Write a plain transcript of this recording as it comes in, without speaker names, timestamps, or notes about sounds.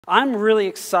I'm really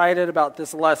excited about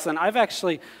this lesson. I've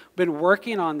actually been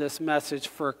working on this message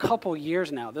for a couple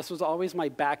years now. This was always my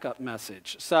backup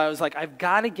message. So I was like, I've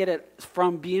got to get it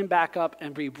from being backup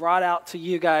and be brought out to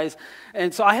you guys.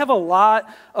 And so I have a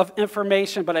lot of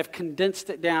information, but I've condensed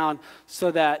it down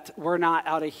so that we're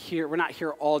not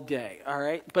here all day, all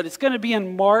right? But it's going to be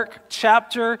in Mark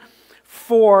chapter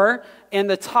 4, and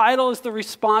the title is The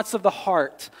Response of the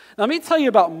Heart. Now, let me tell you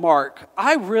about Mark.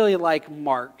 I really like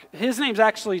Mark. His name's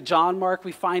actually John Mark.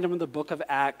 We find him in the book of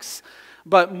Acts.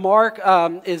 But Mark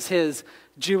is his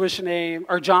Jewish name,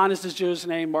 or John is his Jewish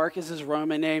name, Mark is his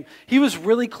Roman name. He was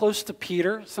really close to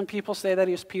Peter. Some people say that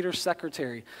he was Peter's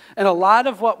secretary. And a lot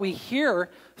of what we hear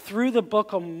through the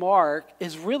book of Mark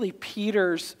is really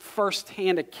Peter's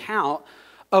firsthand account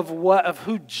of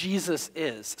who Jesus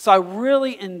is. So I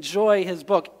really enjoy his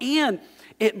book, and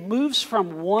it moves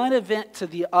from one event to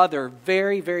the other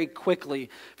very, very quickly.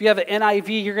 If you have an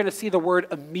NIV, you're going to see the word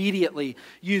immediately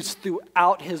used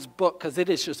throughout his book because it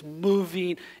is just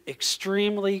moving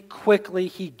extremely quickly.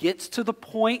 He gets to the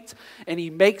point, and he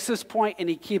makes his point, and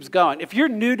he keeps going. If you're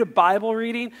new to Bible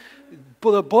reading,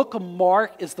 the book of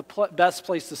Mark is the best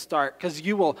place to start because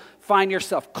you will find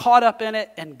yourself caught up in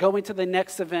it and going to the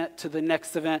next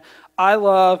event. I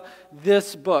love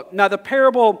this book. Now, the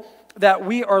parable that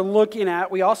we are looking at,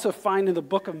 we also find in the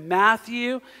book of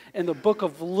Matthew and the book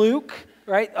of Luke,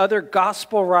 right? Other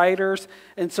gospel writers.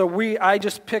 And so I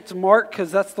just picked Mark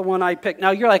because that's the one I picked.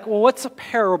 Now, you're like, well, what's a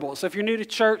parable? So if you're new to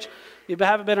church, you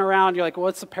haven't been around, you're like, well,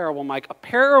 what's a parable, Mike? A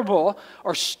parable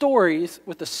are stories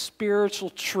with a spiritual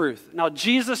truth. Now,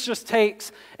 Jesus just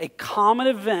takes a common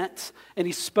event, and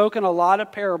he's spoken a lot of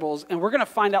parables, and we're going to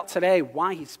find out today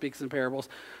why he speaks in parables.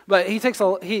 But he takes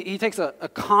a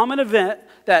common event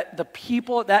that the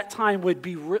people at that time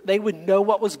they would know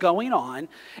what was going on,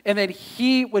 and then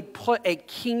he would put a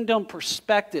kingdom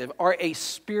perspective or a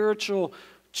spiritual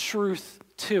truth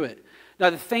to it. Now,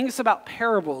 the things about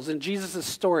parables and Jesus'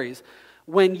 stories,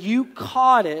 when you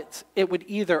caught it, it would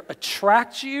either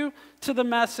attract you to the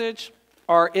message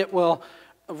or it will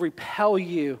repel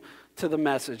you to the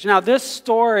message. Now, this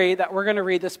story that we're going to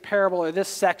read, this parable or this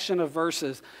section of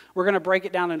verses, we're going to break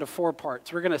it down into 4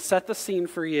 parts. We're going to set the scene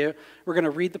for you. We're going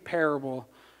to read the parable.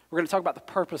 We're going to talk about the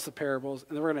purpose of parables,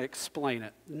 and then we're going to explain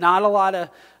it.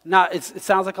 It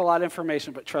sounds like a lot of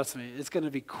information, but trust me, it's going to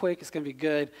be quick, it's going to be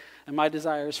good, and my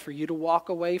desire is for you to walk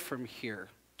away from here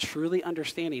truly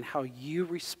understanding how you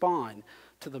respond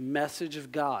to the message of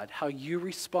God, how you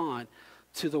respond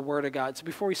to the Word of God. So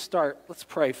before we start, let's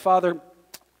pray. Father,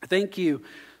 thank you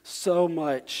so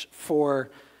much for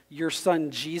your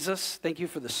son Jesus. Thank you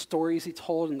for the stories he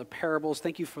told and the parables.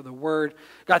 Thank you for the word.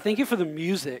 God, thank you for the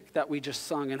music that we just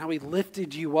sung and how we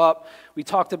lifted you up. We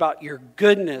talked about your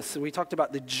goodness and we talked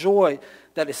about the joy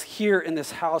that is here in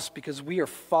this house because we are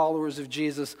followers of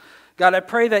Jesus. God, I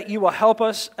pray that you will help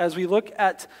us as we look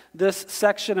at this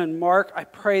section in Mark. I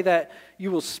pray that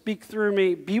you will speak through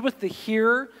me. Be with the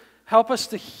hearer. Help us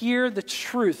to hear the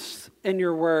truths in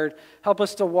your word. Help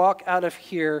us to walk out of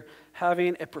here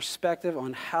having a perspective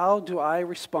on how do I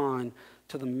respond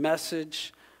to the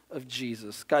message of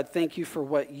Jesus. God, thank you for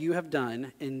what you have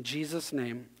done. In Jesus'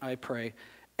 name, I pray.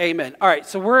 Amen. All right,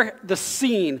 so we're the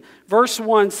scene. Verse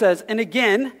 1 says, and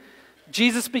again,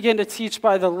 Jesus began to teach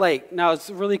by the lake. Now,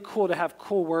 it's really cool to have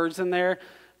cool words in there,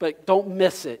 but don't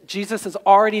miss it. Jesus has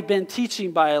already been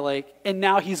teaching by a lake, and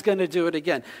now he's going to do it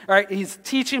again. All right, he's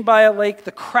teaching by a lake.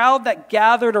 The crowd that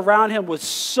gathered around him was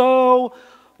so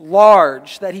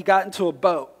large that he got into a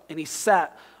boat and he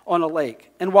sat on a lake.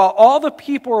 And while all the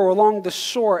people were along the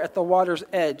shore at the water's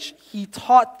edge, he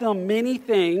taught them many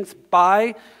things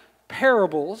by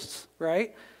parables,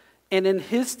 right? And in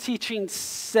his teaching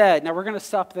said, now we're going to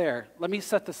stop there. Let me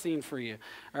set the scene for you,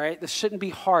 all right? This shouldn't be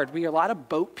hard. We are a lot of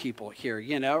boat people here,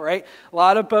 right? A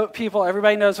lot of boat people.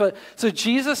 Everybody knows what. So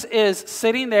Jesus is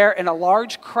sitting there and a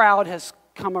large crowd has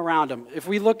come around him. If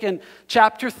we look in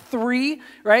chapter 3,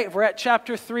 right? If we're at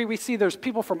chapter 3, we see there's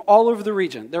people from all over the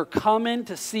region. They're coming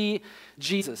to see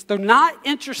Jesus. They're not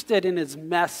interested in his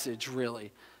message,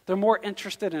 really. They're more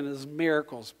interested in his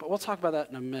miracles, but we'll talk about that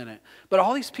in a minute. But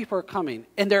all these people are coming,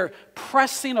 and they're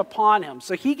pressing upon him.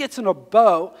 So he gets in a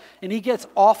boat, and he gets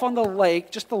off on the lake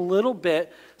just a little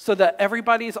bit so that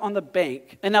everybody's on the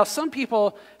bank. And now some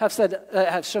people have said,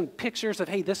 have shown pictures of,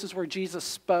 hey, this is where Jesus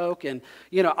spoke, and,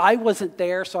 I wasn't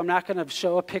there, so I'm not going to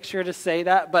show a picture to say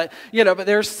that, but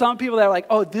there's some people that are like,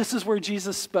 oh, this is where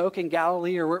Jesus spoke in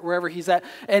Galilee or wherever he's at,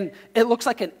 and it looks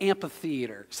like an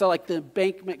amphitheater. So like the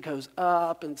embankment goes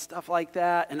up, and and stuff like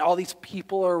that, and all these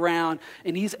people are around,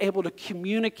 and he's able to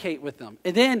communicate with them.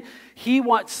 And then he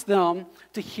wants them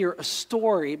to hear a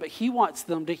story, but he wants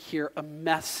them to hear a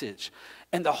message.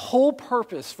 And the whole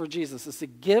purpose for Jesus is to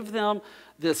give them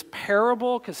this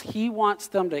parable because he wants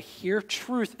them to hear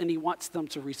truth and he wants them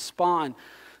to respond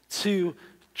to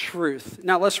truth.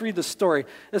 Now let's read the story.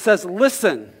 It says,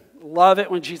 listen. Love it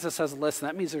when Jesus says listen.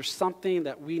 That means there's something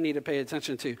that we need to pay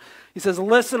attention to. He says,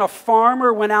 listen, a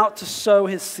farmer went out to sow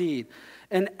his seed.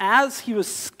 And as he was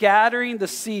scattering the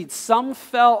seed, some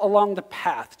fell along the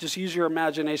path. Just use your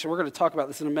imagination. We're going to talk about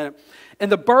this in a minute.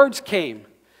 And the birds came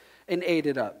and ate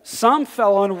it up. Some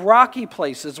fell on rocky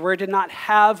places where it did not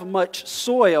have much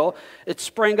soil. It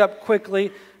sprang up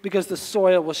quickly because the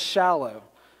soil was shallow.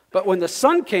 But when the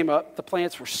sun came up, the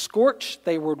plants were scorched,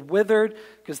 they were withered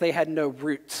because they had no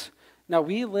roots. Now,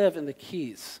 we live in the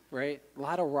Keys, right? A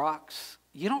lot of rocks.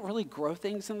 You don't really grow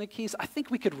things in the Keys. I think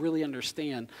we could really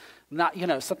understand not,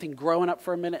 something growing up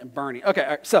for a minute and burning. Okay, all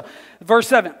right, so verse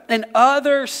 7. And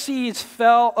other seeds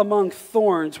fell among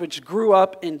thorns, which grew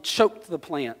up and choked the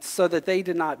plants so that they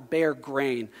did not bear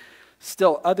grain.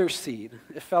 Still other seed,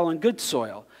 it fell in good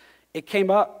soil. It came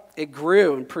up. It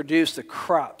grew and produced a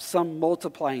crop, some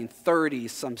multiplying 30,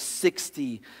 some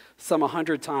 60, some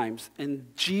 100 times. And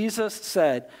Jesus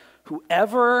said,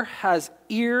 whoever has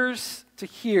ears to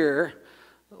hear,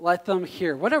 let them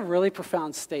hear. What a really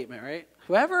profound statement, right?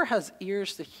 Whoever has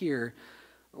ears to hear,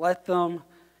 let them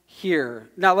hear.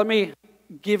 Now, let me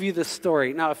give you the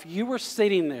story. Now, if you were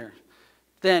sitting there,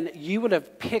 then you would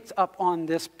have picked up on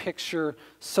this picture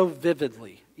so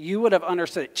vividly. You would have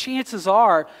understood it. Chances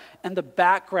are, in the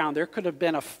background, there could have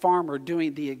been a farmer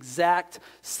doing the exact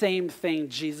same thing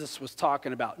Jesus was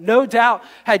talking about. No doubt,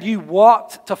 had you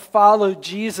walked to follow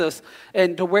Jesus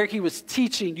and to where he was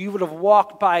teaching, you would have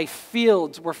walked by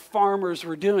fields where farmers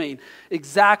were doing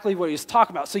exactly what he was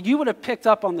talking about. So you would have picked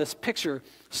up on this picture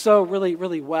so really,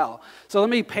 really well. So let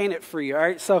me paint it for you, all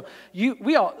right? So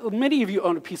many of you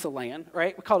own a piece of land,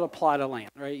 right? We call it a plot of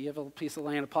land, right? You have a piece of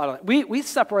land, a plot of land. We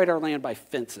separate our land by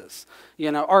fences,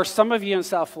 or some of you in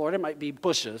South Florida, it might be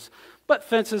bushes, but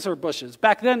fences or bushes.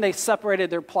 Back then, they separated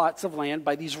their plots of land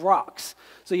by these rocks.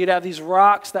 So you'd have these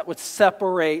rocks that would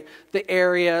separate the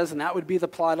areas, and that would be the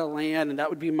plot of land, and that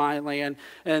would be my land,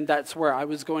 and that's where I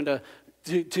was going to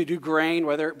do grain,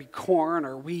 whether it be corn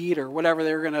or wheat or whatever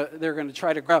they're gonna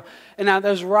try to grow. And now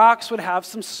those rocks would have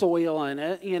some soil in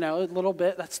it, a little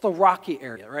bit. That's the rocky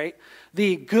area, right?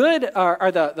 The good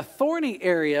or the thorny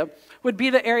area would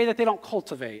be the area that they don't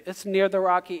cultivate. It's near the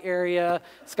rocky area.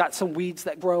 It's got some weeds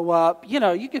that grow up.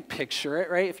 You could picture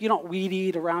it, right? If you don't weed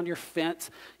eat around your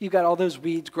fence, you've got all those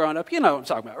weeds growing up. You know what I'm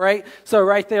talking about, right? So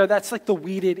right there, that's like the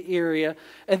weeded area.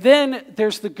 And then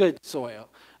there's the good soil.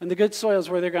 And the good soil is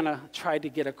where they're going to try to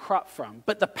get a crop from.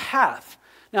 But the path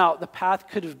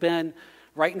could have been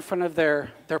right in front of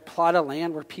their plot of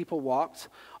land where people walked.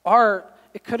 Or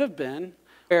it could have been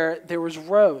where there was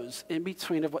rows in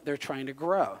between of what they're trying to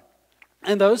grow.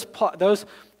 And those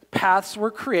paths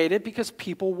were created because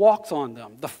people walked on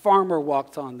them. The farmer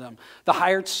walked on them. The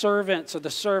hired servants or the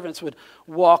servants would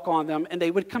walk on them, and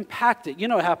they would compact it. You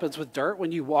know what happens with dirt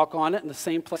when you walk on it in the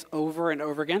same place over and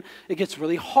over again? It gets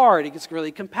really hard. It gets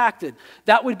really compacted.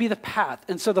 That would be the path.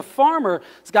 And so the farmer's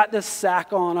got this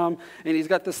sack on him, and he's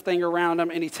got this thing around him,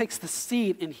 and he takes the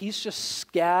seed, and he's just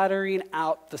scattering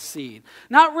out the seed.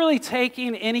 Not really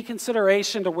taking any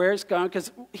consideration to where it's going,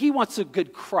 because he wants a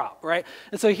good crop, right?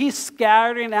 And so he's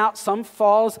scattering out. Some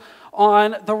falls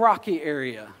on the rocky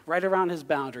area, right around his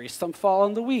boundary. Some fall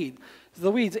in the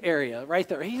weeds area, right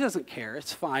there. He doesn't care.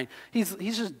 It's fine. He's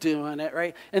just doing it,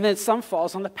 right? And then some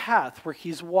falls on the path where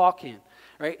he's walking,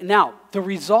 right? Now, the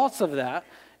results of that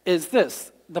is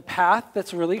this. The path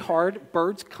that's really hard,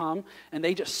 birds come, and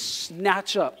they just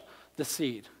snatch up the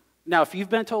seed. Now, if you've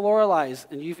been to Lorelei's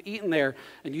and you've eaten there,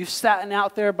 and you've sat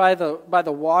out there by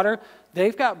the water,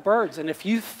 they've got birds, and if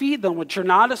you feed them, which you're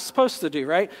not supposed to do,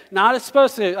 right? Not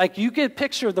supposed to, like you get a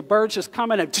picture of the birds just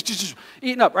coming and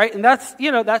eating up, right? And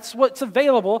that's what's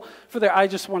available for there. I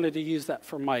just wanted to use that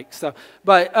for Mike. So,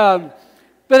 but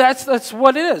that's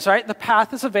what it is, right? The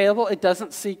path is available. It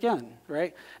doesn't seek in,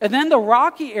 right? And then the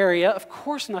rocky area, of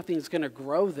course, nothing's going to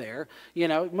grow there.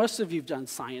 Most of you've done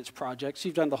science projects.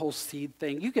 You've done the whole seed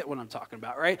thing. You get what I'm talking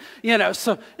about, right?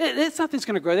 So it's nothing's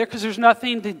going to grow there because there's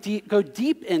nothing to go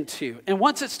deep into. And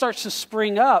once it starts to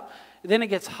spring up, then it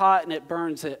gets hot and it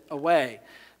burns it away.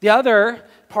 The other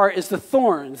part is the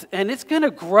thorns, and it's going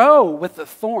to grow with the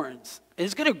thorns.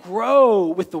 It's going to grow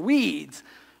with the weeds.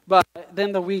 But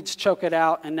then the weeds choke it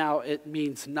out, and now it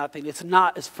means nothing. It's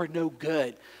for no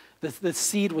good. The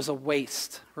seed was a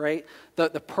waste, right? The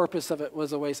purpose of it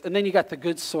was a waste. And then you got the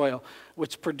good soil,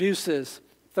 which produces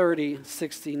 30,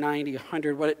 60, 90,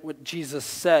 100, what Jesus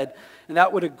said. And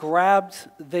that would have grabbed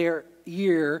their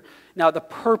ear. Now, the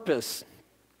purpose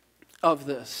of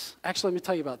this, actually, let me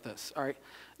tell you about this, all right?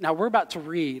 Now, we're about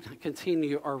to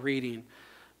continue our reading,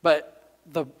 but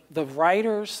the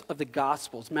writers of the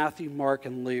Gospels, Matthew, Mark,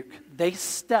 and Luke, they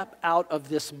step out of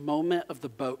this moment of the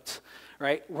boat,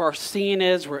 right? Where our scene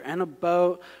is, we're in a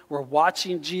boat, we're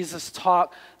watching Jesus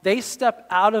talk. They step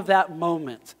out of that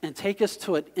moment and take us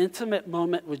to an intimate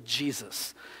moment with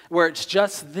Jesus, where it's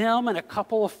just them and a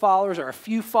couple of followers or a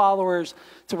few followers,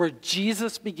 to where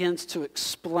Jesus begins to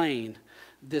explain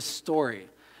this story.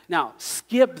 Now,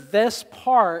 skip this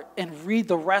part and read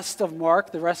the rest of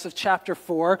Mark, the rest of chapter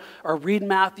 4, or read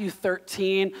Matthew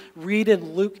 13, read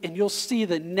in Luke, and you'll see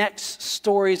the next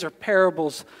stories or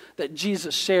parables that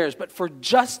Jesus shares. But for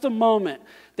just a moment,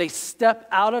 they step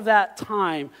out of that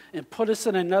time and put us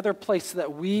in another place so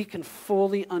that we can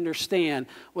fully understand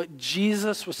what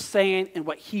Jesus was saying and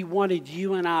what he wanted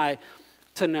you and I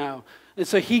to know. And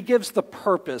so he gives the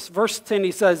purpose. Verse 10,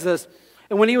 he says this,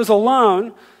 "And when he was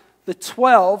alone, the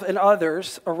 12 and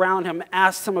others around him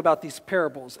asked him about these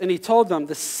parables. And he told them,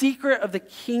 'The secret of the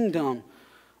kingdom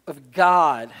of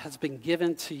God has been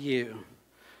given to you.'"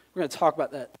 We're going to talk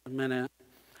about that in a minute.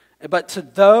 "But to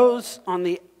those on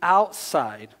the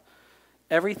outside,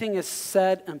 everything is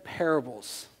said in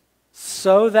parables,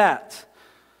 so that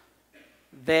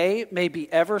they may be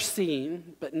ever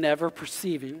seeing, but never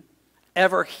perceiving,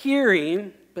 ever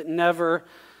hearing, but never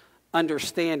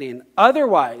understanding.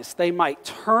 Otherwise, they might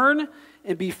turn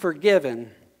and be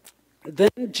forgiven."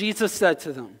 Then Jesus said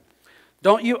to them,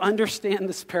 "Don't you understand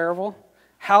this parable?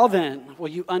 How then will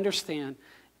you understand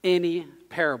any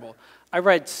parable?" I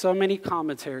read so many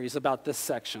commentaries about this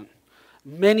section.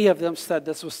 Many of them said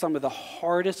this was some of the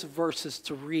hardest verses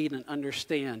to read and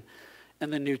understand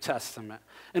in the New Testament.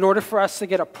 In order for us to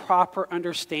get a proper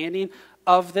understanding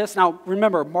of this, now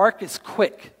remember, Mark is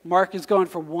quick. Mark is going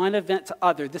from one event to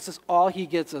other. This is all he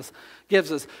gives us.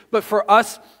 But for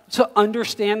us to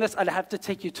understand this, I'd have to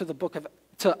take you to the book of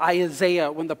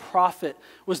Isaiah, when the prophet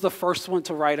was the first one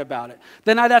to write about it.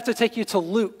 Then I'd have to take you to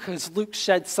Luke, because Luke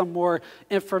shed some more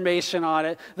information on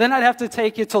it. Then I'd have to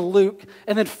take you to Luke.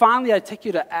 And then finally I'd take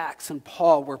you to Acts and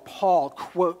Paul, where Paul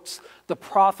quotes the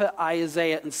prophet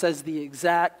Isaiah and says the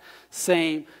exact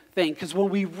same thing. Because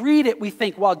when we read it, we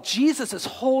think, well, Jesus is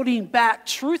holding back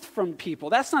truth from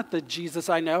people. That's not the Jesus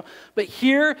I know. But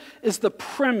here is the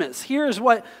premise. Here is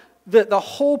what the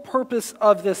whole purpose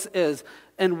of this is.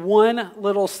 In one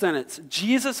little sentence,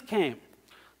 Jesus came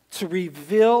to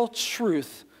reveal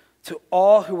truth to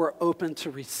all who are open to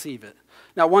receive it.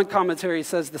 Now, one commentary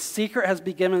says the secret has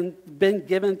been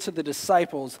given to the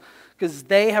disciples because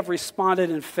they have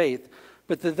responded in faith.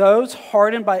 But to those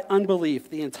hardened by unbelief,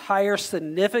 the entire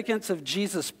significance of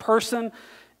Jesus' person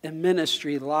and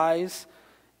ministry lies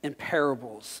in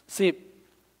parables. See,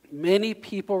 many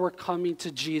people were coming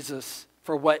to Jesus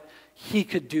for what he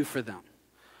could do for them.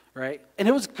 Right? And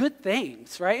it was good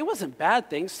things, right? It wasn't bad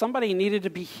things. Somebody needed to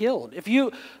be healed. If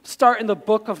you start in the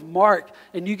book of Mark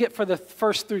and you get for the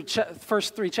first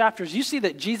three chapters, you see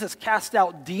that Jesus cast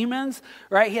out demons,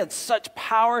 right? He had such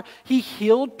power. He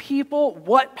healed people.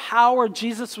 What power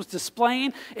Jesus was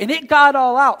displaying, and it got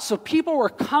all out. So people were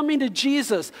coming to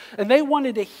Jesus, and they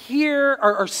wanted to hear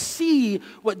or see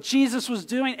what Jesus was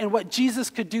doing and what Jesus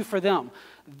could do for them.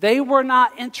 They were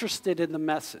not interested in the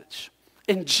message.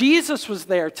 And Jesus was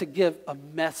there to give a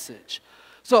message.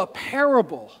 So a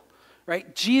parable,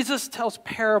 right? Jesus tells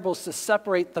parables to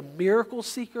separate the miracle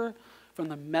seeker from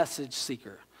the message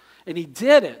seeker. And he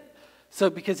did it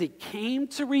because he came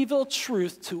to reveal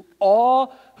truth to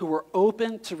all who were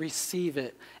open to receive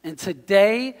it. And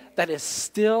today, that is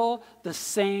still the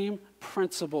same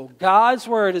principle. God's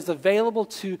word is available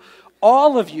to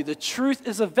all of you. The truth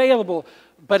is available,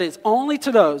 but it's only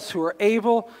to those who are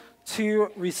able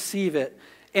to receive it.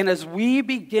 And as we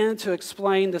begin to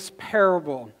explain this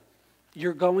parable,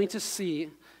 you're going to see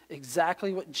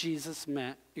exactly what Jesus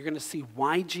meant. You're going to see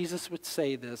why Jesus would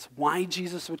say this, why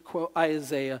Jesus would quote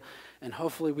Isaiah, and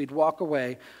hopefully we'd walk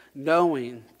away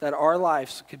knowing that our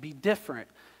lives could be different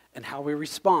in how we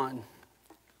respond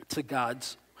to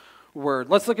God's word.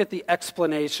 Let's look at the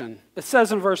explanation. It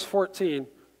says in verse 14,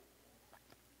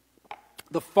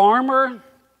 "The farmer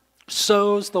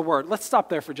sows the word." Let's stop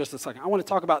there for just a second. I want to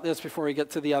talk about this before we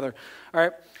get to the other. All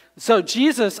right. So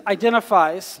Jesus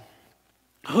identifies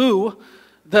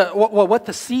what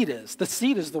the seed is. The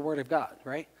seed is the word of God,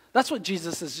 right? That's what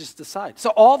Jesus has just decided.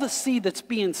 So all the seed that's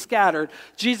being scattered,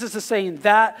 Jesus is saying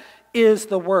that is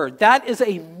the word. That is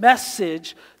a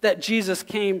message that Jesus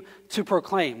came to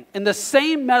proclaim. And the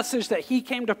same message that he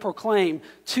came to proclaim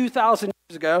 2,000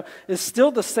 years ago is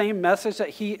still the same message that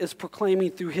he is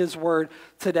proclaiming through his word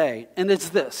today. And it's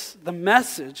this. The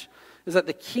message is that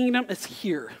the kingdom is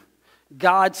here.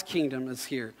 God's kingdom is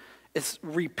here. It's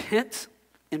repent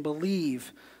and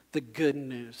believe the good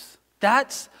news.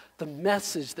 That's the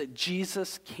message that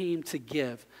Jesus came to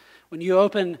give. When you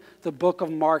open the book of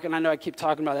Mark, and I know I keep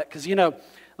talking about that because,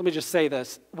 let me just say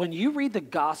this. When you read the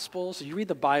Gospels, you read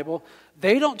the Bible,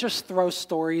 they don't just throw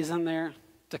stories in there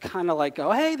to kind of like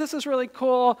go, hey, this is really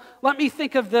cool. Let me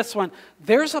think of this one.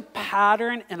 There's a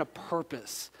pattern and a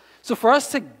purpose. So for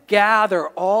us to gather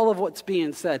all of what's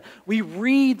being said, we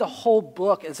read the whole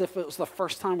book as if it was the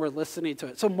first time we're listening to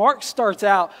it. So Mark starts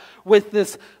out with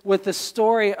this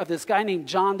story of this guy named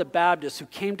John the Baptist who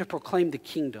came to proclaim the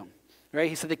kingdom. Right?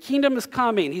 He said, the kingdom is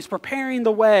coming. He's preparing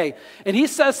the way. And he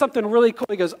says something really cool.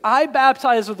 He goes, I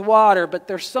baptize with water, but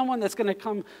there's someone that's going to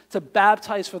come to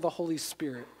baptize with the Holy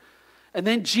Spirit. And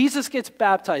then Jesus gets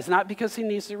baptized, not because he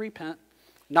needs to repent,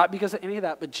 not because of any of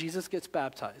that, but Jesus gets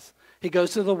baptized. He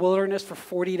goes to the wilderness for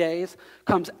 40 days,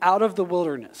 comes out of the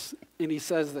wilderness, and he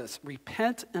says this,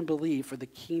 repent and believe, for the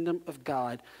kingdom of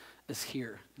God is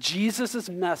here. Jesus'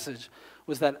 message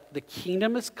was that the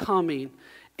kingdom is coming,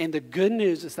 and the good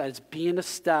news is that it's being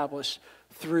established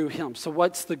through him. So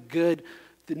what's the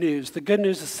news? The good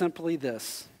news is simply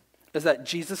this, is that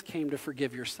Jesus came to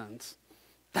forgive your sins.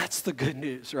 That's the good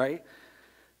news, right?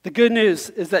 The good news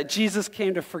is that Jesus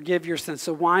came to forgive your sins.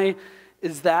 So why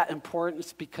is that important?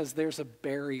 It's because there's a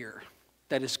barrier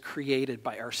that is created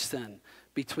by our sin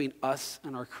between us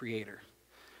and our Creator,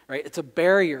 right? It's a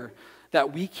barrier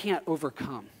that we can't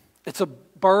overcome. It's a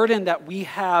burden that we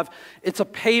have. It's a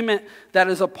payment that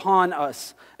is upon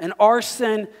us. And our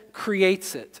sin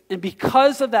creates it. And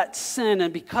because of that sin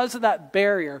and because of that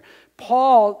barrier,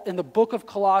 Paul in the book of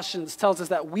Colossians tells us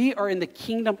that we are in the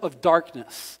kingdom of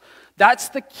darkness. That's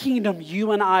the kingdom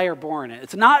you and I are born in.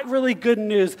 It's not really good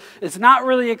news. It's not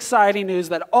really exciting news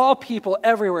that all people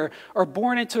everywhere are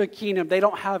born into a kingdom. They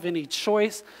don't have any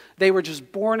choice. They were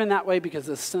just born in that way because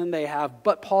of the sin they have.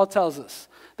 But Paul tells us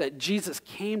that Jesus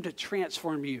came to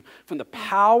transform you from the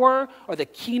power or the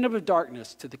kingdom of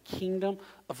darkness to the kingdom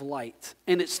of light.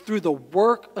 And it's through the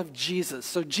work of Jesus.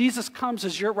 So Jesus comes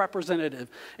as your representative,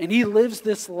 and he lives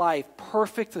this life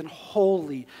perfect and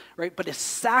holy, right? But his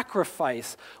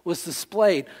sacrifice was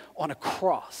displayed on a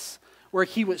cross, where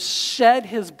he would shed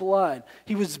his blood.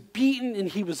 He was beaten and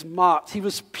he was mocked. He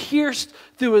was pierced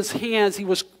through his hands. He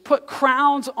was put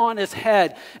crowns on his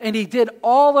head. And he did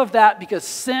all of that because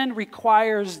sin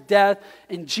requires death.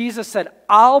 And Jesus said,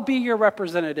 I'll be your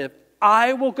representative.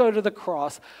 I will go to the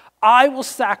cross. I will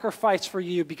sacrifice for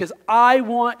you because I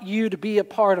want you to be a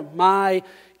part of my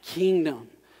kingdom.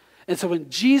 And so when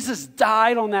Jesus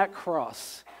died on that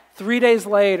cross, 3 days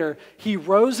later, he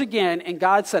rose again, and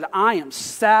God said, I am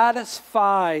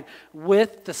satisfied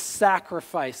with the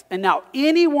sacrifice. And now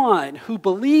anyone who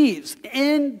believes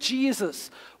in Jesus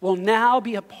will now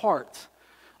be a part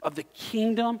of the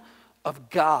kingdom of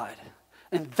God.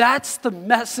 And that's the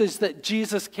message that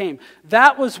Jesus came.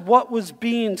 That was what was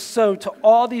being sown to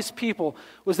all these people,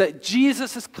 was that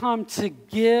Jesus has come to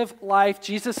give life.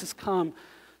 Jesus has come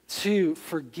to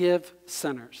forgive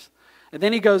sinners. And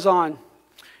then he goes on,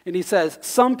 and he says,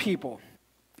 some people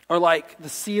are like the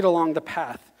seed along the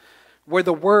path where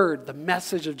the word, the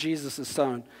message of Jesus is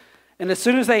sown. And as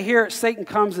soon as they hear it, Satan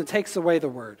comes and takes away the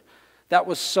word that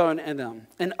was sown in them.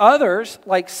 And others,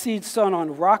 like seed sown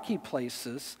on rocky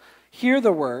places, hear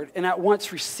the word and at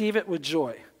once receive it with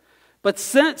joy. But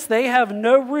since they have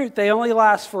no root, they only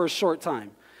last for a short time.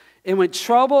 And when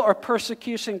trouble or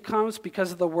persecution comes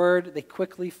because of the word, they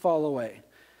quickly fall away.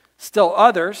 Still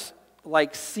others,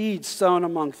 like seeds sown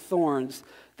among thorns,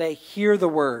 they hear the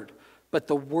word, but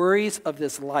the worries of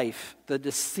this life, the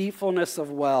deceitfulness of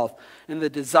wealth, and the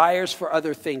desires for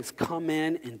other things come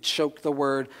in and choke the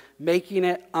word, making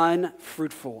it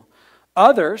unfruitful.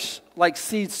 Others, like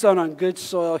seeds sown on good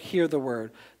soil, hear the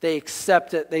word. They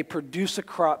accept it. They produce a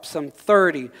crop, some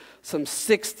 30, some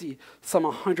 60, some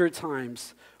 100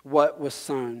 times what was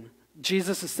sown.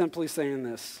 Jesus is simply saying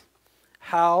this.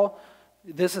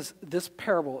 This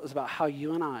parable is about how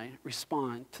you and I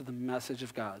respond to the message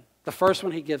of God. The first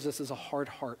one he gives us is a hard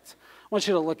heart. I want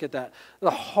you to look at that. The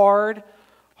hard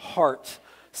heart.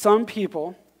 Some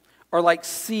people are like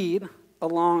seed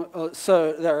along,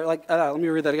 let me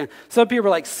read that again. Some people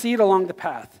are like seed along the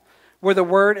path where the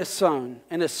word is sown.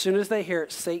 And as soon as they hear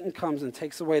it, Satan comes and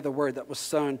takes away the word that was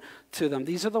sown to them.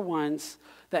 These are the ones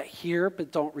that hear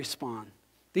but don't respond.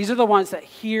 These are the ones that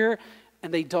hear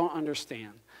and they don't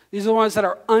understand. These are the ones that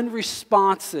are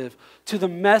unresponsive to the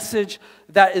message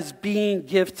that is being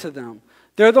given to them.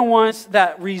 They're the ones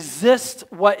that resist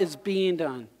what is being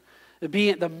done.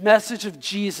 The message of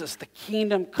Jesus, the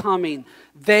kingdom coming,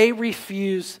 they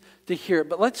refuse to hear it.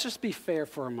 But let's just be fair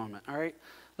for a moment, all right?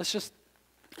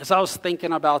 As I was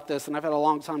thinking about this, and I've had a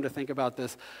long time to think about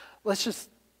this, let's just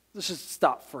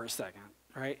stop for a second,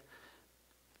 all right?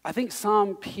 I think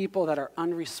some people that are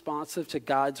unresponsive to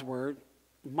God's word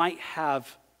might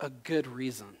have a good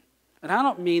reason. And I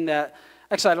don't mean that,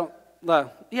 actually I don't,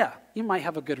 you might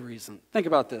have a good reason. Think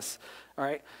about this, all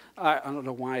right? I don't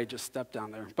know why I just stepped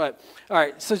down there, but all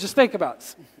right, so just think about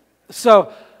it.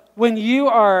 So when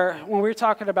we're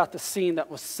talking about the scene that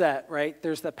was set, right,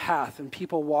 there's the path, and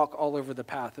people walk all over the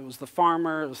path. It was the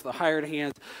farmer, it was the hired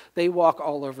hands. They walk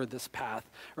all over this path,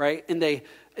 right, and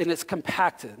it's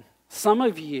compacted. Some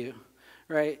of you,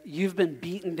 right, you've been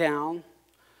beaten down,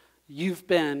 you've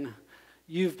been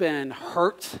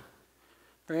hurt,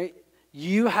 right?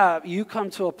 You come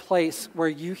to a place where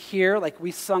you hear, like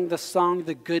we sung the song,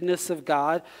 the goodness of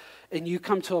God, and you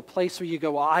come to a place where you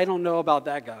go, well, I don't know about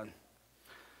that God.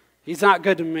 He's not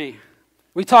good to me.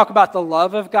 We talk about the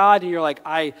love of God, and you're like,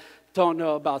 I don't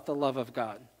know about the love of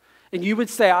God. And you would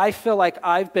say, I feel like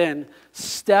I've been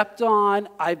stepped on,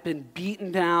 I've been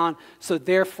beaten down, so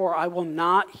therefore I will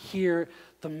not hear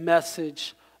the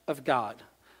message of God.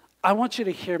 I want you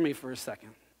to hear me for a second.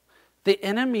 The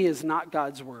enemy is not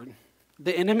God's word.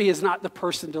 The enemy is not the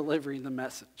person delivering the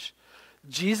message.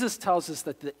 Jesus tells us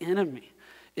that the enemy,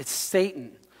 it's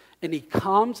Satan, and he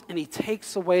comes and he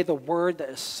takes away the word that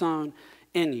is sown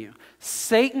in you.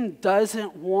 Satan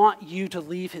doesn't want you to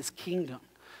leave his kingdom.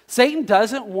 Satan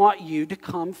doesn't want you to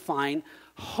come find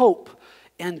hope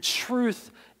and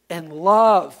truth and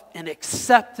love and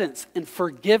acceptance and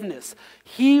forgiveness.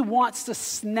 He wants to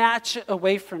snatch it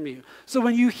away from you. So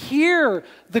when you hear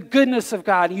the goodness of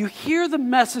God, you hear the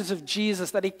message of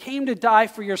Jesus that he came to die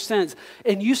for your sins,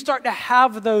 and you start to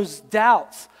have those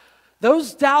doubts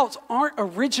aren't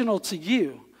original to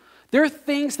you. They're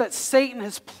things that Satan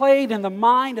has played in the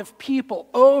mind of people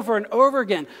over and over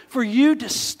again for you to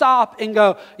stop and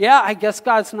go, yeah, I guess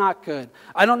God's not good.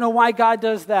 I don't know why God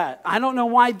does that. I don't know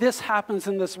why this happens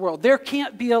in this world. There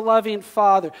can't be a loving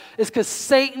father. It's because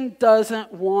Satan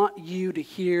doesn't want you to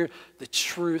hear the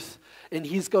truth, and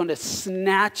he's going to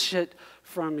snatch it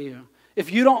from you.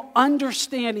 If you don't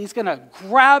understand, he's going to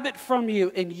grab it from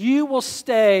you, and you will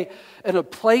stay in a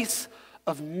place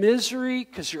of misery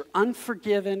because you're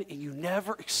unforgiven and you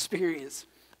never experience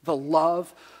the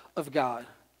love of God.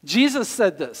 Jesus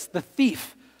said this, the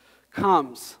thief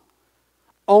comes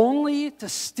only to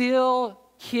steal,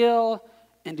 kill,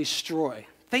 and destroy.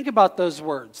 Think about those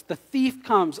words. The thief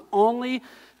comes only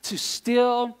to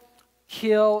steal,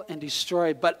 kill, and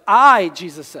destroy. But I,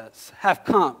 Jesus says, have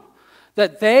come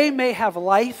that they may have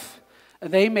life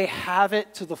and they may have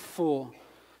it to the full.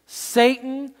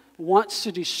 Satan wants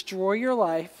to destroy your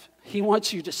life. He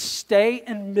wants you to stay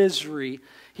in misery.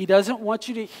 He doesn't want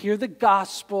you to hear the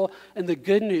gospel and the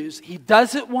good news. He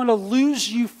doesn't want to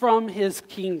lose you from his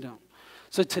kingdom.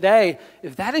 So today,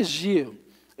 if that is you,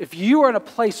 if you are in a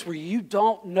place where you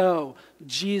don't know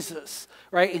Jesus,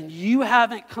 right, and you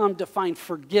haven't come to find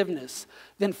forgiveness,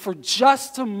 then for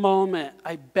just a moment,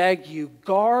 I beg you,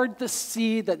 guard the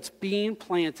seed that's being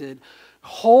planted.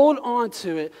 Hold on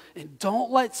to it and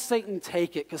don't let Satan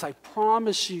take it, because I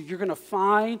promise you're going to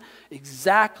find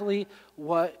exactly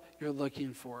what you're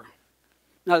looking for.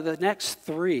 Now, the next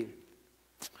three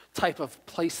type of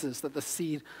places that the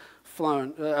seed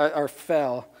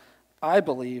fell, I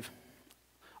believe,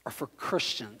 are for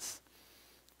Christians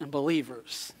and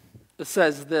believers. It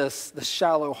says this, the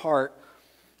shallow heart.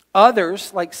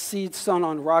 Others, like seed sown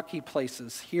on rocky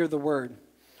places, hear the word,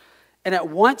 and at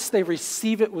once they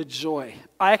receive it with joy.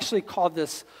 I actually call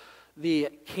this the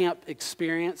camp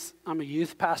experience. I'm a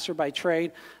youth pastor by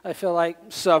trade, I feel like.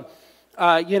 So,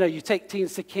 you take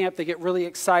teens to camp, they get really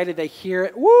excited, they hear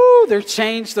it, woo, they're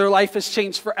changed, their life has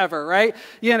changed forever, right?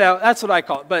 That's what I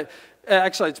call it. But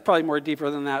actually, it's probably more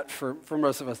deeper than that for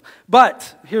most of us.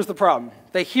 But here's the problem.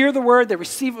 They hear the word, they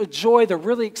receive it with joy, they're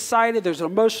really excited, there's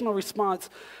an emotional response.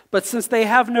 But since they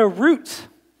have no root,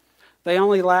 they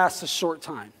only last a short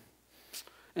time.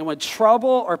 And when trouble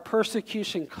or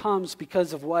persecution comes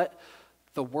because of what?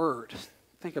 The word.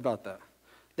 Think about that.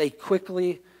 They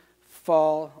quickly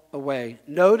fall away.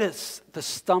 Notice the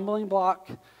stumbling block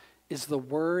is the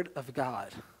word of God.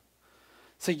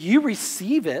 So you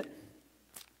receive it.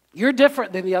 You're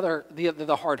different than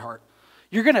the hard heart.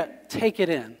 You're going to take it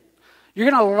in. You're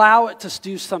going to allow it to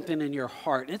do something in your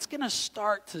heart. It's going to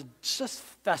start to just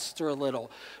fester a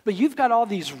little. But you've got all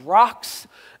these rocks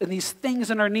and these things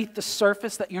underneath the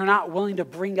surface that you're not willing to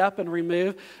bring up and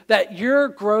remove, that your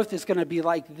growth is going to be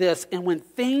like this. And when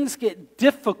things get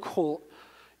difficult,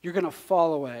 you're going to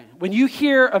fall away. When you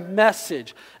hear a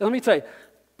message, and let me tell you,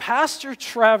 Pastor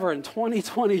Trevor in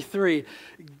 2023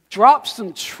 dropped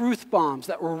some truth bombs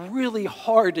that were really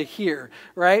hard to hear,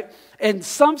 right? And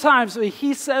sometimes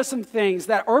he says some things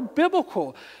that are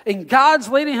biblical, and God's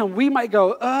leading him, we might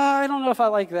go, I don't know if I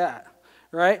like that,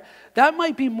 right? That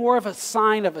might be more of a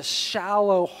sign of a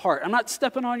shallow heart. I'm not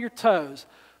stepping on your toes,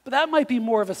 but that might be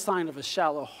more of a sign of a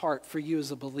shallow heart for you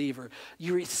as a believer.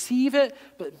 You receive it,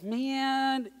 but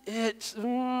man,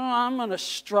 I'm going to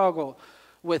struggle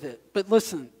with it. But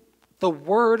listen, the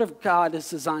Word of God is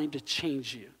designed to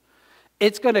change you.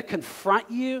 It's going to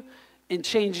confront you and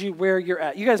change you where you're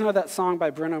at. You guys know that song by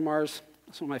Bruno Mars?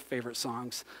 It's one of my favorite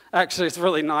songs. Actually, it's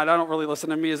really not. I don't really listen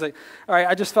to music. All right,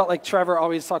 I just felt like Trevor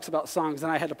always talks about songs,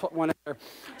 and I had to put one in there.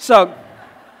 So,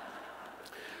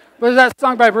 but that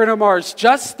song by Bruno Mars,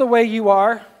 Just the Way You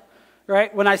Are,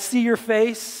 right? When I see your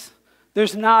face,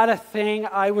 there's not a thing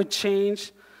I would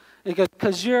change. It goes,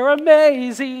 'cause you're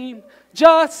amazing,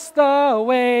 just the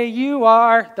way you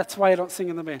are. That's why I don't sing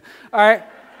in the band. All right?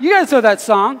 You guys know that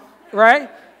song, right?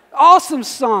 Awesome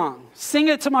song. Sing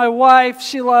it to my wife.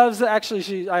 She loves it.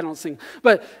 Actually, I don't sing,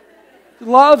 but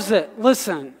loves it.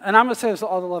 Listen, and I'm going to say this with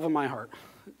all the love of my heart.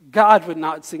 God would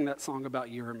not sing that song about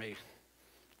you or me.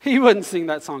 He wouldn't sing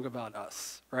that song about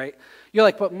us, right? You're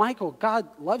like, but Michael, God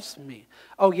loves me.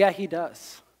 Oh, yeah, he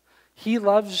does. He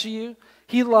loves you.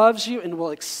 He loves you and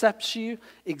will accept you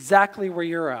exactly where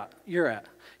you're at.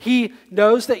 He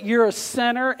knows that you're a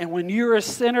sinner, and when you're a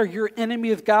sinner, you're an enemy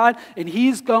of God, and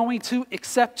he's going to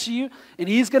accept you, and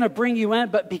he's going to bring you in.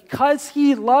 But because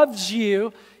he loves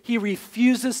you, he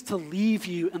refuses to leave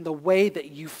you in the way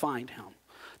that you find him.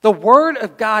 The Word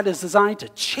of God is designed to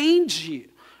change you,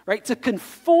 right? To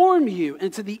conform you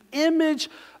into the image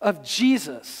of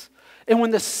Jesus. And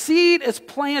when the seed is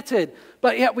planted,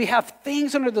 but yet we have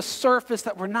things under the surface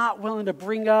that we're not willing to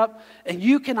bring up, and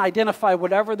you can identify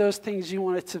whatever those things you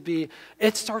want it to be,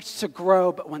 it starts to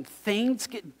grow. But when things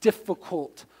get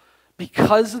difficult,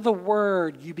 because of the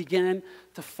Word, you begin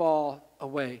to fall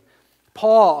away.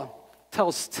 Paul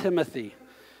tells Timothy,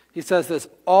 he says this,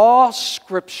 all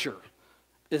Scripture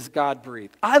is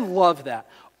God-breathed. I love that.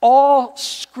 All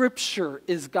Scripture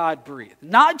is God-breathed.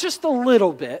 Not just a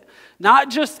little bit,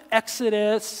 not just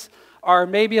Exodus or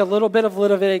maybe a little bit of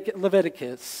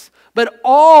Leviticus, but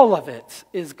all of it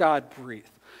is God-breathed.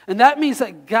 And that means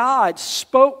that God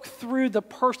spoke through the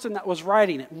person that was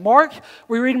writing it. Mark,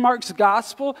 we read Mark's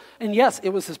gospel, and yes, it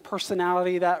was his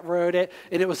personality that wrote it,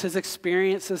 and it was his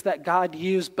experiences that God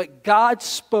used, but God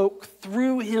spoke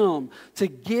through him to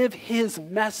give his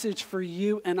message for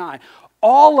you and I.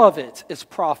 All of it is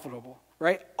profitable,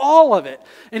 right? All of it.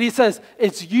 And he says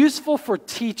it's useful for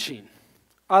teaching.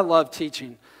 I love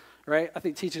teaching, right? I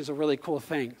think teaching is a really cool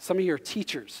thing. Some of you are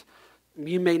teachers.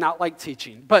 You may not like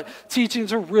teaching, but teaching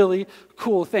is a really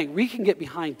cool thing. We can get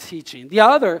behind teaching. The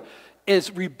other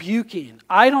is rebuking.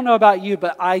 I don't know about you,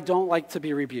 but I don't like to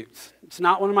be rebuked. It's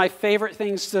not one of my favorite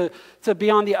things to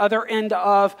be on the other end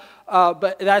of,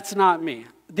 but that's not me.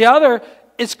 The other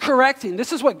is correcting.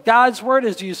 This is what God's Word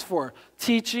is used for.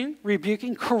 Teaching,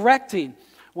 rebuking, correcting.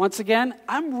 Once again,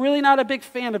 I'm really not a big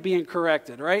fan of being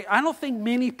corrected, right? I don't think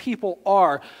many people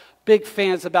are big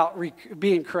fans about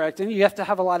being corrected. You have to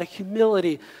have a lot of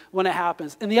humility when it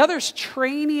happens. And the other is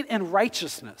training in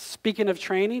righteousness. Speaking of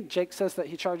training, Jake says that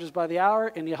he charges by the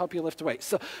hour and he'll help you lift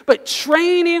weights. But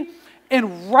training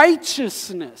in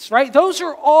righteousness, right? Those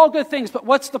are all good things, but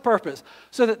what's the purpose?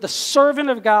 So that the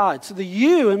servant of God, so that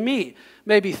you and me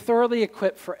may be thoroughly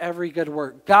equipped for every good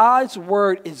work. God's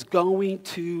Word is going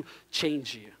to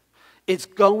change you. It's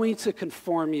going to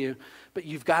conform you, but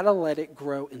you've got to let it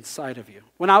grow inside of you.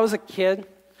 When I was a kid,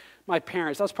 my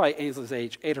parents, I was probably Ainsley's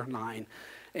age, 8 or 9,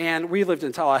 and we lived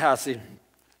in Tallahassee.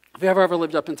 If you ever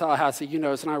lived up in Tallahassee, you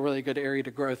know it's not a really good area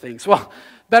to grow things. Well,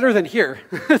 better than here.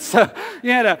 So,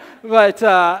 but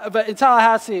in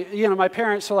Tallahassee, my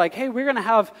parents were like, hey, we're going to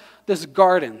have this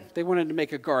garden. They wanted to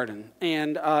make a garden.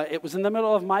 And it was in the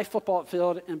middle of my football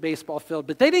field and baseball field,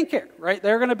 but they didn't care, right?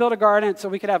 They were going to build a garden so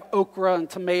we could have okra and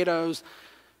tomatoes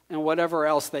and whatever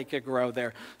else they could grow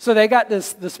there. So they got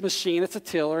this machine. It's a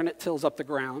tiller, and it tills up the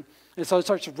ground. And so it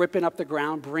starts ripping up the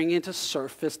ground, bringing to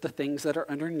surface the things that are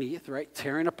underneath, right?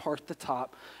 Tearing apart the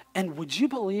top. And would you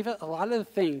believe it? A lot of the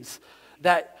things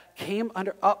that came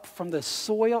up from the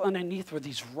soil underneath were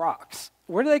these rocks.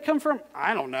 Where do they come from?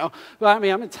 I don't know. But I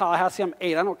mean, I'm in Tallahassee, I'm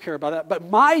 8, I don't care about that. But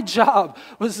my job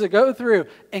was to go through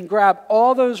and grab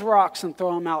all those rocks and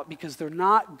throw them out because they're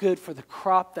not good for the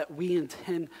crop that we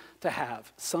intend to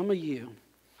have. Some of you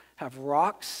have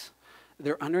rocks,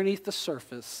 they're underneath the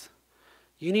surface.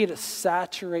 You need to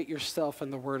saturate yourself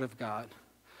in the Word of God.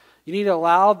 You need to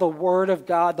allow the Word of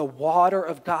God, the water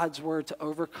of God's Word, to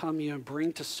overcome you and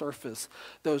bring to surface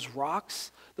those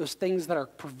rocks, those things that are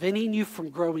preventing you from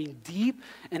growing deep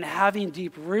and having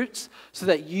deep roots so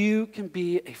that you can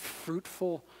be a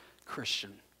fruitful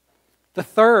Christian. The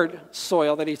third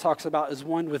soil that he talks about is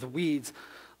one with weeds.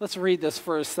 Let's read this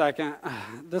for a second.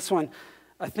 This one,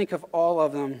 I think of all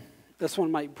of them, this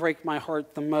one might break my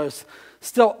heart the most.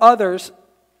 Still others,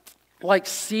 like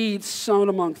seeds sown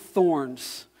among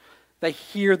thorns, they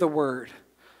hear the word.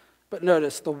 But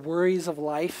notice, the worries of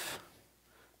life,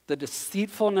 the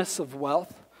deceitfulness of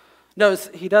wealth. Notice,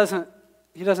 he doesn't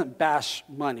bash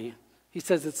money. He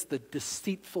says it's the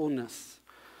deceitfulness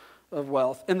of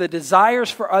wealth. And the desires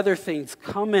for other things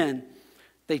come in,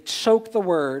 they choke the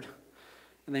word,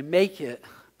 and they make it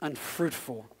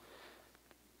unfruitful.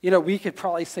 You know, we could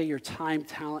probably say your time,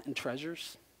 talent, and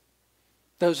treasures.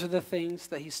 Those are the things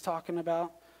that he's talking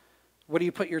about. What do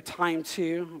you put your time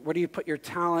to? What do you put your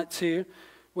talent to?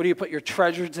 What do you put your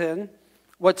treasures in?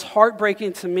 What's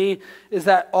heartbreaking to me is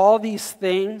that all these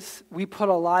things we put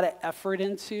a lot of effort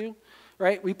into,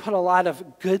 right? We put a lot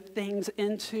of good things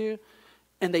into,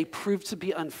 and they prove to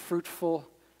be unfruitful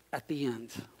at the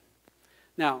end.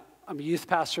 Now, I'm a youth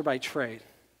pastor by trade,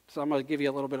 so I'm going to give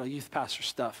you a little bit of youth pastor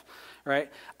stuff,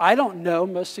 right? I don't know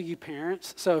most of you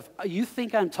parents, so if you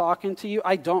think I'm talking to you,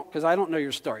 I don't, because I don't know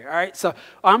your story, all right? So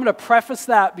I'm going to preface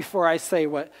that before I say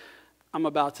what I'm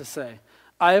about to say.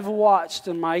 I have watched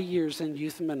in my years in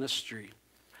youth ministry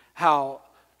how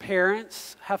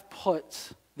parents have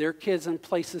put their kids in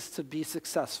places to be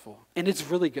successful, and it's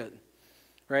really good,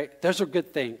 right? Those are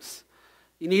good things.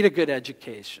 You need a good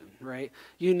education, right?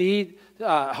 You need,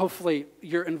 hopefully,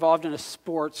 you're involved in a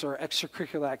sports or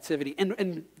extracurricular activity.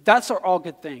 And that's all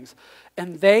good things.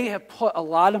 And they have put a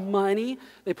lot of money,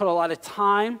 they put a lot of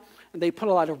time, and they put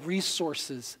a lot of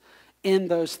resources in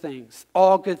those things.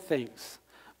 All good things.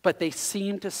 But they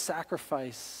seem to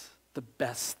sacrifice the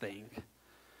best thing.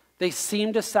 They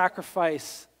seem to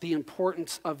sacrifice the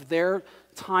importance of their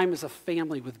time as a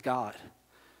family with God.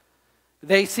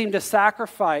 They seem to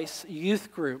sacrifice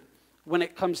youth group when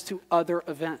it comes to other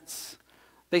events.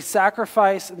 They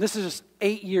sacrifice, and this is just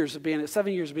 7 years of being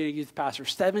a youth pastor,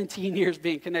 17 years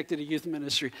being connected to youth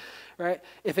ministry, right?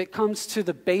 If it comes to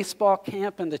the baseball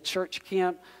camp and the church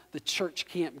camp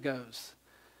goes.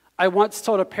 I once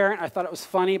told a parent, I thought it was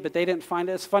funny, but they didn't find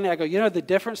it as funny. I go, you know, the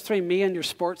difference between me and your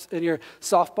sports and your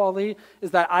softball league is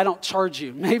that I don't charge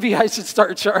you. Maybe I should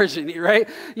start charging you, right?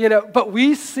 You know, but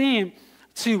we seem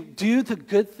to do the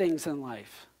good things in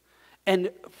life and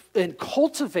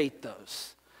cultivate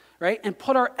those, right? And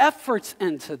put our efforts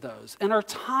into those and our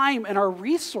time and our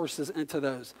resources into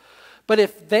those. But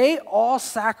if they all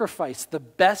sacrifice the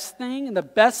best thing, and the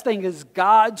best thing is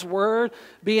God's word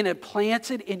being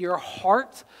implanted in your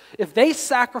heart, if they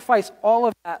sacrifice all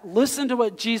of that, listen to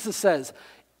what Jesus says,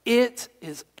 it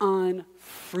is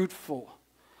unfruitful.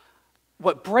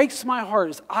 What breaks my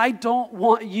heart is I don't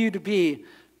want you to be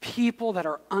people that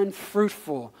are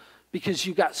unfruitful because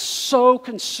you got so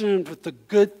consumed with the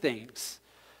good things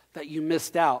that you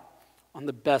missed out on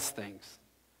the best things.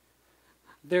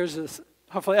 There's this,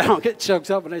 hopefully I don't get choked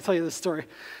up when I tell you this story.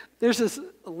 There's this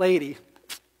lady,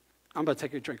 I'm about to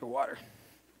take a drink of water.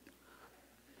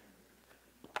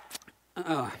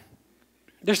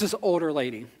 There's this older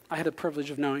lady I had the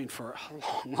privilege of knowing for a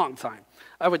long, long time.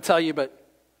 I would tell you, but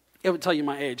it would tell you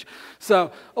my age.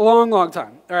 So a long, long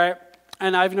time, all right?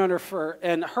 And I've known her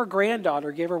and her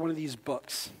granddaughter gave her one of these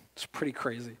books. It's pretty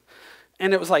crazy.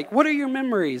 And it was like, what are your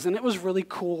memories? And it was really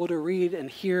cool to read and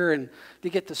hear and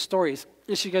to get the stories.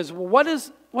 And she goes, well, what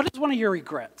is one of your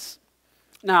regrets?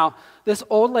 Now, this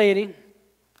old lady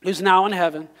who's now in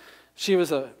heaven, she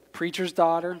was a preacher's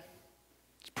daughter,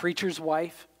 preacher's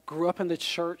wife, grew up in the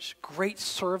church, great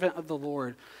servant of the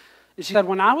Lord. And she said,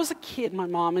 when I was a kid, my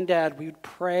mom and dad, we would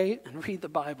pray and read the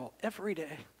Bible every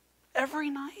day,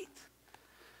 every night.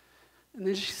 And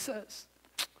then she says,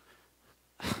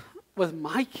 with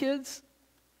my kids,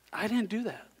 I didn't do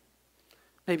that.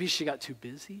 Maybe she got too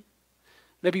busy.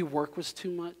 Maybe work was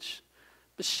too much.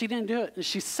 But she didn't do it. And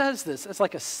she says this. It's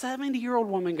like a 70-year-old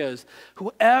woman goes,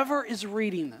 whoever is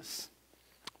reading this,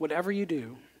 whatever you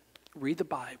do, read the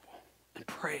Bible and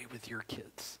pray with your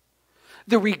kids.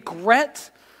 The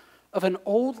regret of an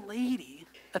old lady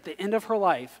at the end of her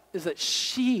life is that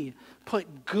she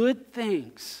put good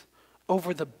things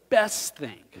over the best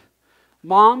thing.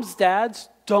 Moms, dads,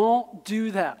 don't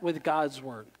do that with God's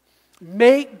word.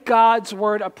 Make God's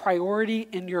word a priority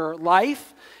in your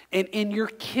life and in your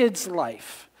kids'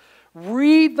 life.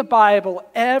 Read the Bible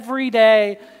every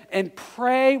day and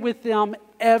pray with them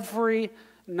every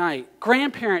night.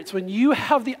 Grandparents, when you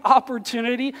have the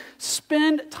opportunity,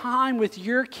 spend time with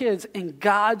your kids in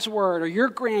God's word, or your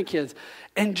grandkids,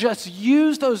 and just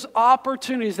use those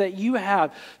opportunities that you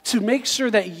have to make sure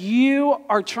that you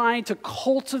are trying to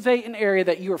cultivate an area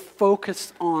that you are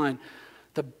focused on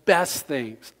the best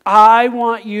things. I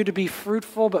want you to be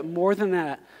fruitful, but more than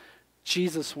that,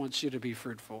 Jesus wants you to be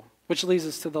fruitful. Which leads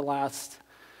us to the last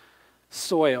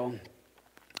soil,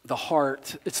 the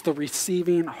heart. It's the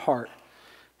receiving heart.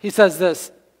 He says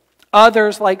this,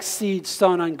 others like seeds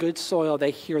sown on good soil, they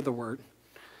hear the word.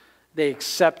 They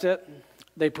accept it.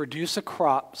 They produce a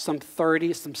crop, some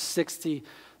 30, some 60,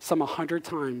 some 100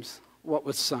 times what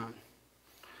was sown.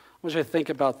 I want you to think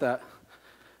about that.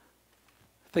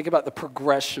 Think about the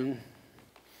progression.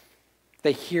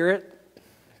 They hear it,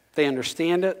 they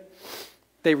understand it,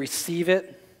 they receive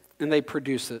it, and they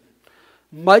produce it.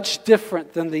 Much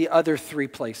different than the other three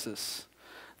places.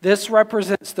 This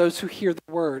represents those who hear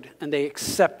the word and they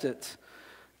accept it.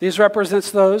 These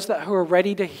represents those who are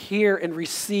ready to hear and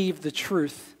receive the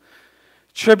truth.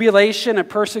 Tribulation and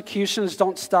persecutions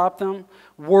don't stop them.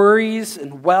 Worries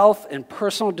and wealth and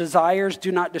personal desires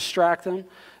do not distract them.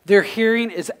 Their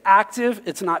hearing is active,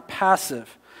 it's not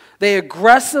passive. They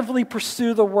aggressively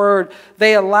pursue the word.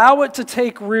 They allow it to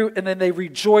take root, and then they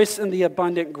rejoice in the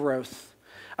abundant growth.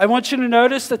 I want you to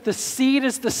notice that the seed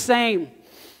is the same.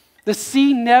 The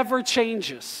seed never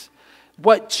changes.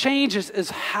 What changes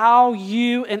is how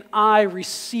you and I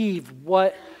receive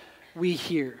what we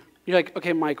hear. You're like,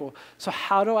 okay, Michael, so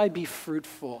how do I be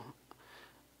fruitful?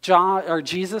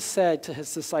 Jesus said to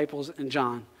his disciples in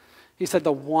John, he said,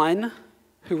 the one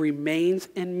who remains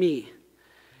in me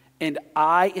and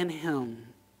I in him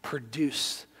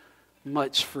produce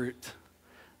much fruit.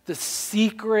 The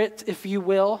secret, if you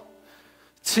will,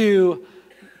 to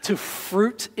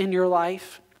fruit in your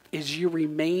life is you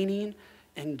remaining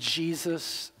in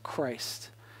Jesus Christ.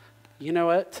 You know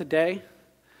what? Today,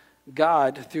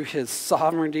 God, through his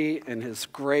sovereignty and his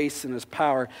grace and his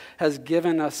power, has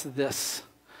given us this,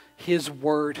 his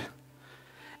word.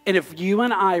 And if you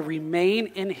and I remain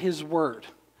in his word,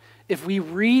 if we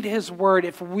read his word,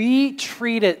 if we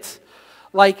treat it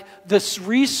like this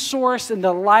resource and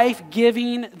the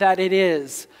life-giving that it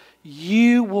is,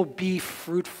 you will be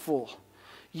fruitful.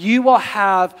 You will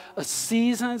have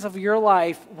seasons of your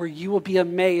life where you will be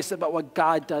amazed about what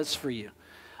God does for you.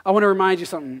 I want to remind you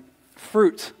something.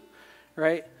 Fruit,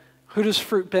 right? Who does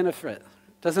fruit benefit?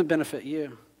 It doesn't benefit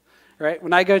you, right?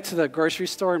 When I go to the grocery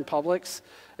store in Publix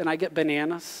and I get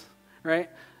bananas, right?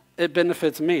 It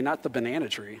benefits me, not the banana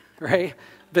tree, right?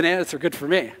 Bananas are good for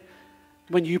me.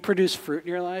 When you produce fruit in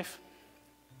your life,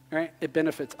 right, it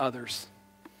benefits others.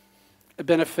 It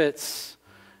benefits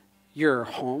your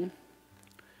home.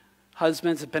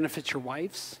 Husbands, it benefits your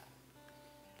wives.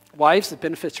 Wives, it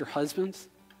benefits your husbands.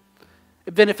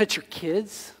 It benefits your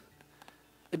kids.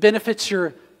 It benefits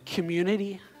your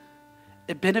community.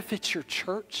 It benefits your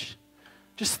church.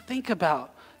 Just think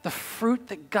about the fruit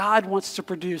that God wants to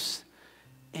produce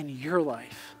in your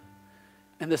life.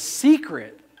 And the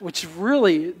secret, which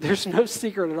really, there's no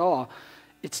secret at all,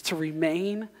 it's to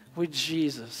remain with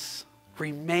Jesus.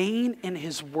 Remain in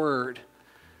his word.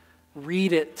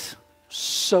 Read it.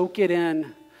 Soak it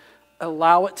in.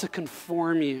 Allow it to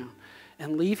conform you.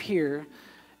 And leave here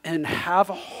and have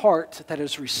a heart that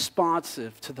is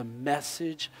responsive to the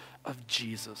message of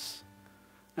Jesus.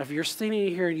 Now, if you're standing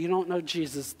here and you don't know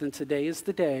Jesus, then today is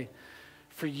the day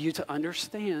for you to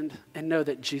understand and know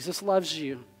that Jesus loves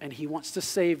you and he wants to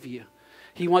save you.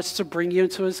 He wants to bring you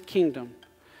into his kingdom.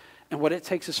 And what it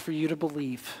takes is for you to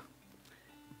believe.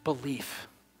 Belief.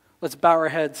 Let's bow our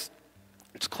heads.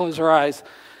 Let's close our eyes.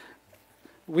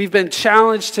 We've been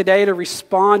challenged today to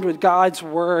respond with God's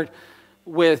word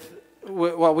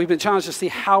we've been challenged to see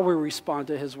how we respond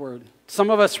to his word. Some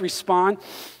of us respond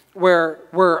where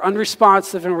we're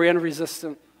unresponsive and we're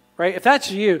unresistant, right? If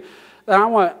that's you, then I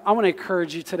want to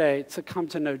encourage you today to come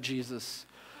to know Jesus.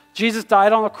 Jesus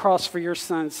died on the cross for your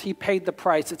sins. He paid the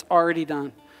price. It's already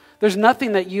done. There's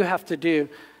nothing that you have to do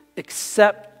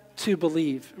except to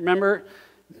believe. Remember,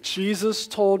 Jesus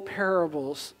told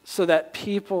parables so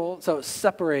it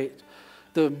separate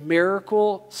the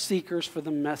miracle seekers for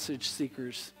the message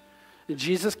seekers. And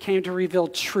Jesus came to reveal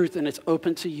truth, and it's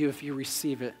open to you if you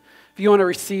receive it. If you want to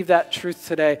receive that truth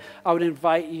today, I would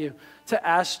invite you to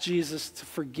ask Jesus to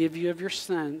forgive you of your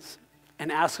sins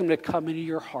and ask him to come into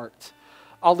your heart.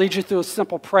 I'll lead you through a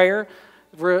simple prayer.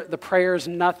 The prayer is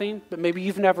nothing, but maybe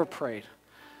you've never prayed.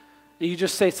 And you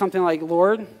just say something like,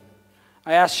 Lord,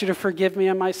 I ask you to forgive me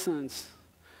of my sins.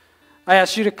 I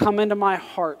ask you to come into my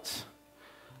heart.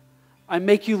 I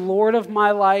make you Lord of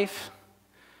my life,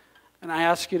 and I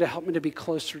ask you to help me to be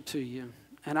closer to you.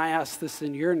 And I ask this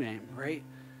in your name, right?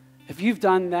 If you've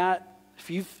done that, if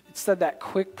you've said that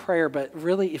quick prayer, but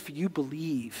really if you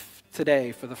believe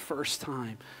today for the first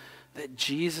time that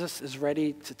Jesus is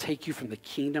ready to take you from the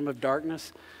kingdom of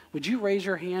darkness, would you raise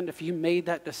your hand if you made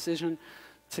that decision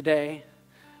today?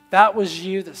 That was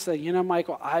you that said, you know,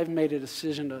 Michael, I've made a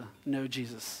decision to know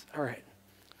Jesus. All right.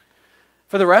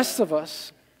 For the rest of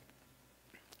us,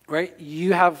 right,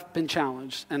 you have been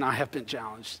challenged, and I have been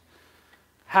challenged.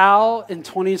 How in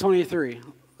 2023,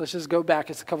 let's just go back,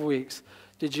 it's a couple weeks,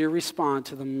 did you respond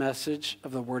to the message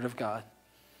of the Word of God?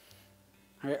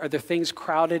 All right, are there things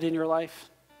crowded in your life?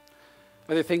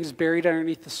 Are there things buried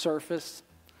underneath the surface?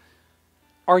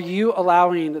 Are you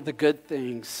allowing the good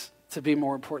things to be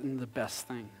more important than the best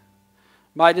thing?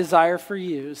 My desire for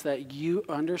you is that you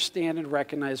understand and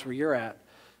recognize where you're at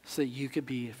so that you could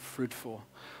be fruitful.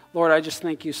 Lord, I just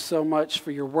thank you so much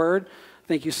for your word.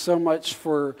 Thank you so much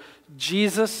for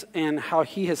Jesus and how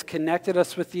he has connected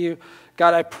us with you.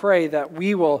 God, I pray that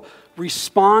we will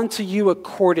respond to you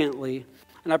accordingly.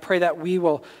 And I pray that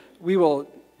we'll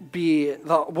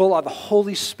allow the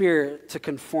Holy Spirit to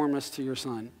conform us to your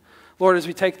Son. Lord, as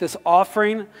we take this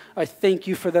offering, I thank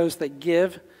you for those that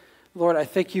give. Lord, I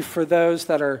thank you for those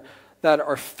that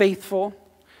are faithful.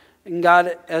 And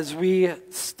God, as we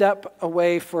step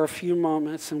away for a few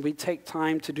moments and we take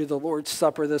time to do the Lord's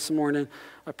Supper this morning,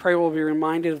 I pray we'll be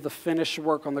reminded of the finished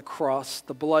work on the cross,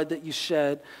 the blood that you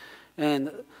shed,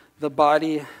 and the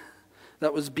body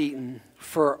that was beaten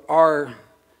for our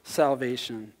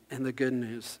salvation and the good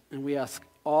news. And we ask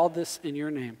all this in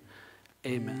your name.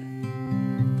 Amen.